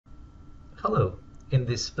Hello. In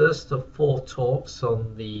this first of 4 talks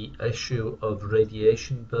on the issue of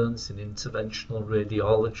radiation burns in interventional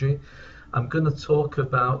radiology, I'm going to talk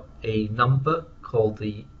about a number called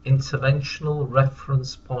the Interventional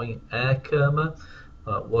Reference Point Air Kerma,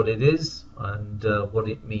 what it is and what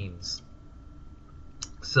it means.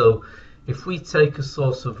 So if we take a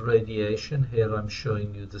source of radiation, here I'm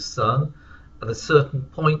showing you the sun, at a certain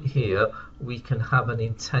point here we can have an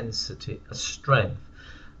intensity, a strength.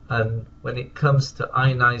 And when it comes to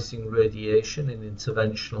ionizing radiation in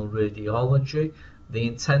interventional radiology, the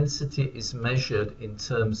intensity is measured in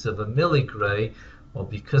terms of a milligray, or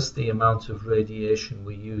because the amount of radiation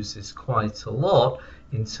we use is quite a lot,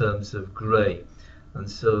 in terms of gray.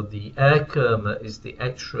 And so the air Kerma is the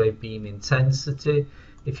X-ray beam intensity.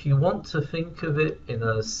 If you want to think of it in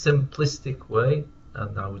a simplistic way,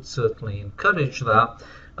 and I would certainly encourage that,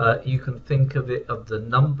 you can think of it of the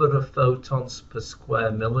number of photons per square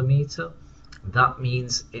millimeter. That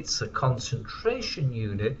means it's a concentration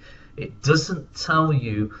unit. It doesn't tell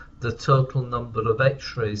you the total number of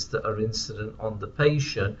X-rays that are incident on the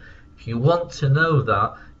patient. If you want to know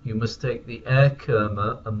that, you must take the air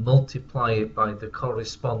Kerma and multiply it by the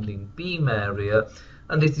corresponding beam area,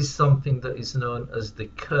 and it is something that is known as the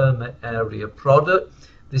Kerma area product.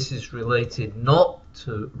 This is related not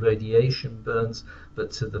to radiation burns,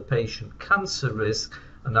 but to the patient cancer risk,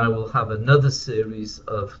 and I will have another series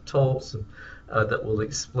of talks that will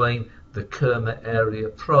explain the Kerma area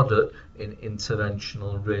product in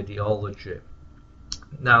interventional radiology.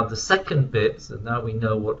 Now the second bit, so now we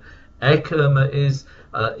know what air Kerma is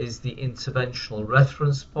the interventional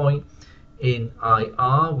reference point. In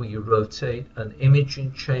IR, we rotate an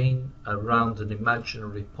imaging chain around an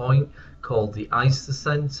imaginary point called the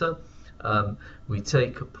isocenter. We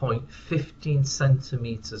take a point 15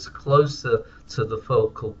 centimeters closer to the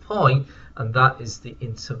focal point, and that is the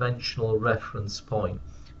interventional reference point.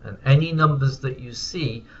 And any numbers that you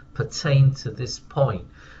see pertain to this point.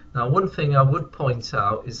 Now, one thing I would point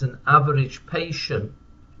out is an average patient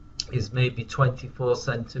is maybe 24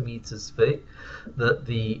 centimeters thick, that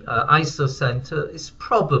the isocenter is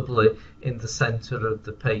probably in the center of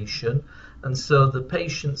the patient, and so the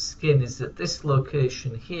patient's skin is at this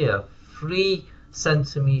location here, 3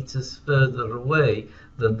 centimeters further away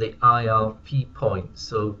than the IRP point.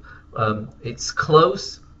 So it's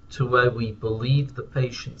close to where we believe the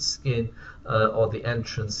patient's skin or the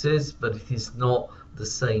entrance is, but it is not the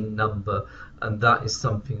same number, and that is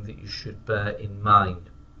something that you should bear in mind.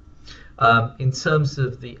 In terms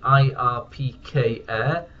of the IRP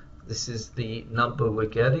Kair, this is the number we're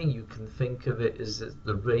getting. You can think of it as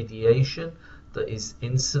the radiation that is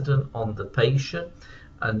incident on the patient,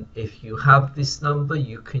 and if you have this number,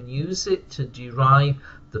 you can use it to derive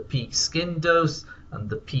the peak skin dose, and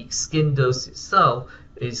the peak skin dose itself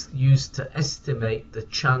is used to estimate the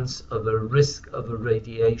chance of a risk of a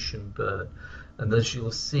radiation burn. And as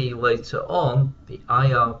you'll see later on, the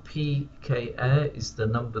IRP Kair is the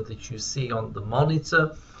number that you see on the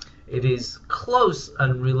monitor. It is close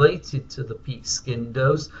and related to the peak skin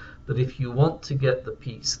dose, but if you want to get the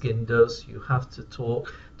peak skin dose, you have to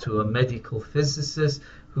talk to a medical physicist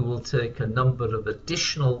who will take a number of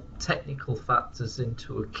additional technical factors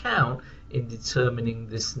into account in determining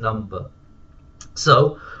this number.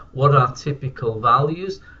 So, what are typical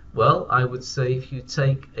values? Well, I would say if you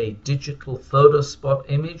take a digital photospot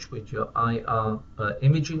image with your IR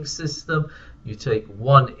imaging system, you take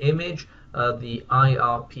one image, the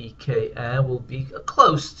IRP Kair will be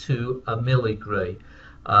close to a milligray.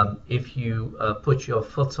 If you put your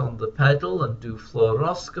foot on the pedal and do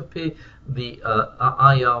fluoroscopy, the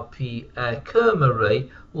IRP air Kerma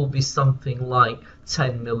rate will be something like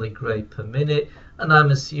 10 milligray per minute, and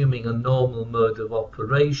I'm assuming a normal mode of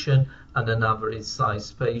operation and an average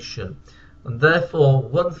size patient. And therefore,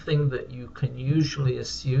 one thing that you can usually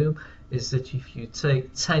assume is that if you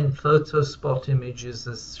take 10 photospot images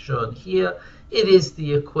as shown here, it is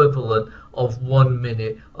the equivalent of 1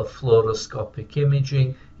 minute of fluoroscopic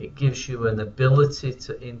imaging. It gives you an ability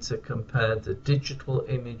to intercompare the digital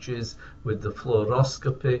images with the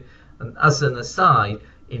fluoroscopy. And as an aside,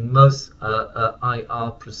 in most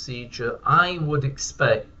IR procedure, I would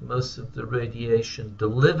expect most of the radiation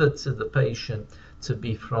delivered to the patient to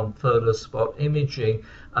be from photospot imaging,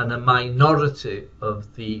 and a minority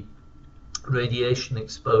of the radiation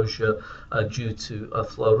exposure due to a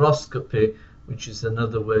fluoroscopy, which is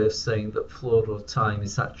another way of saying that fluoro time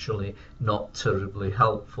is actually not terribly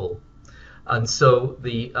helpful. And so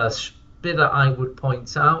the bit that I would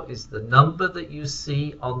point out is the number that you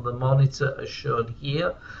see on the monitor as shown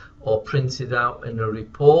here, or printed out in a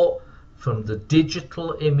report from the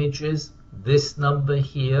digital images This number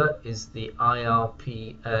here is the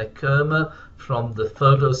IRP Kerma from the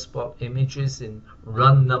photospot images in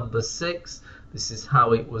run number 6. This is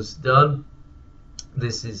how it was done.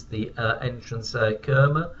 This is the entrance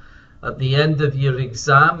Kerma. At the end of your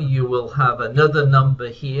exam, you will have another number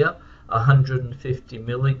here, 150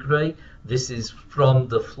 milligray. This is from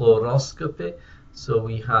the fluoroscopy. So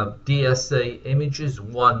we have DSA images,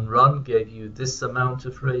 one run gave you this amount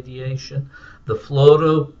of radiation. The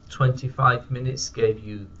fluoro, 25 minutes, gave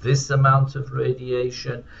you this amount of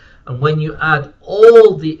radiation. And when you add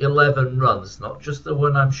all the 11 runs, not just the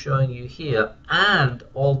one I'm showing you here, and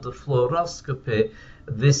all the fluoroscopy,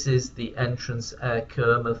 this is the entrance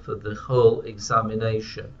Kerma for the whole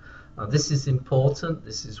examination. Now this is important.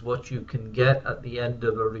 This is what you can get at the end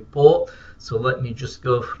of a report. So let me just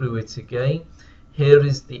go through it again. Here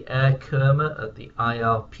is the Kerma at the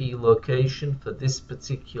IRP location for this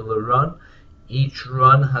particular run. Each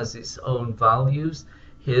run has its own values.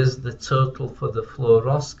 Here's the total for the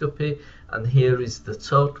fluoroscopy, and here is the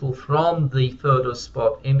total from the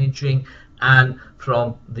photospot imaging and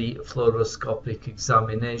from the fluoroscopic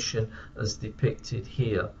examination as depicted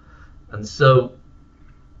here. And so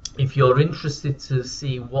if you're interested to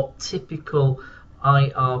see what typical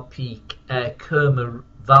IRP Kerma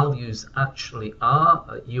values actually are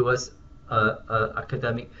at US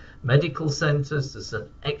academic medical centers, there's an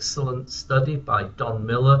excellent study by Don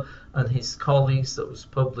Miller and his colleagues that was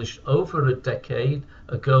published over a decade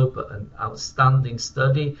ago, but an outstanding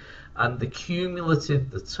study. And the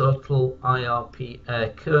cumulative, the total IRP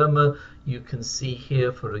Kerma, you can see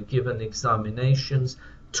here for a given examinations,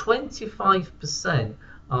 25%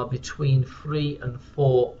 are between 3 and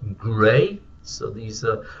 4 gray. So these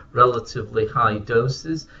are relatively high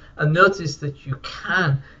doses. And notice that you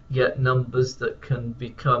can get numbers that can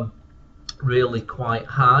become really quite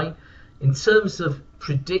high. In terms of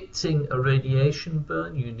predicting a radiation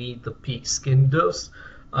burn, you need the peak skin dose.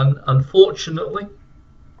 And unfortunately,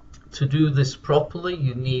 to do this properly,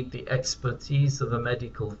 you need the expertise of a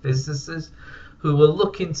medical physicist who will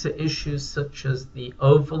look into issues such as the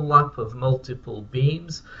overlap of multiple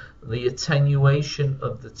beams, the attenuation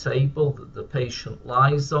of the table that the patient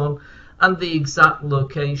lies on, and the exact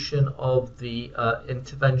location of the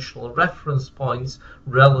interventional reference points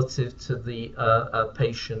relative to the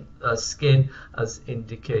patient skin as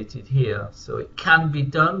indicated here. So it can be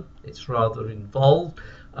done, it's rather involved,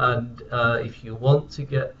 and if you want to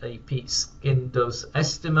get a peak skin dose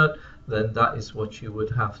estimate, then that is what you would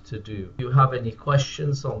have to do. If you have any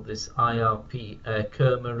questions on this IRP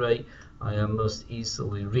Kerma rate, I am most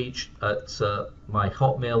easily reached at my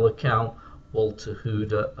Hotmail account,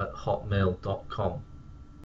 walterhuda@hotmail.com.